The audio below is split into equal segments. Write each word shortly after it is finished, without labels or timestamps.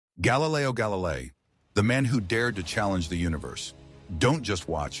Galileo Galilei, the man who dared to challenge the universe. Don't just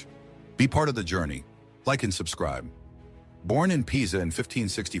watch. Be part of the journey. Like and subscribe. Born in Pisa in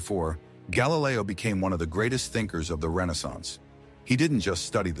 1564, Galileo became one of the greatest thinkers of the Renaissance. He didn't just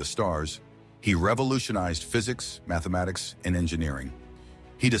study the stars, he revolutionized physics, mathematics, and engineering.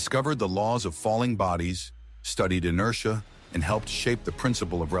 He discovered the laws of falling bodies, studied inertia, and helped shape the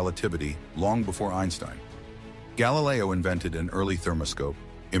principle of relativity long before Einstein. Galileo invented an early thermoscope,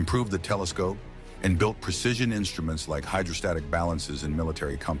 improved the telescope, and built precision instruments like hydrostatic balances and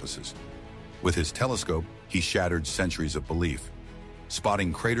military compasses. With his telescope, he shattered centuries of belief,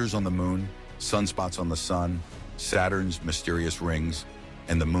 spotting craters on the moon, sunspots on the sun, Saturn's mysterious rings,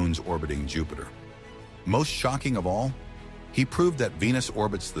 and the moons orbiting Jupiter. Most shocking of all, he proved that Venus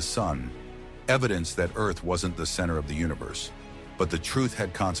orbits the sun, evidence that Earth wasn't the center of the universe. But the truth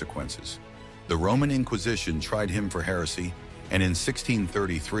had consequences. The Roman Inquisition tried him for heresy, and in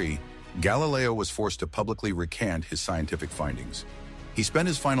 1633, Galileo was forced to publicly recant his scientific findings. He spent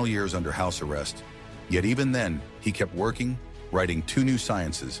his final years under house arrest, yet even then, he kept working, writing two new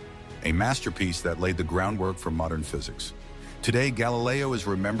sciences, a masterpiece that laid the groundwork for modern physics. Today, Galileo is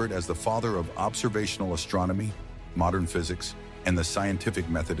remembered as the father of observational astronomy, modern physics, and the scientific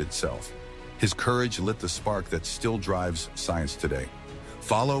method itself. His courage lit the spark that still drives science today.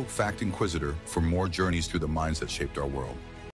 Follow Fact Inquisitor for more journeys through the minds that shaped our world.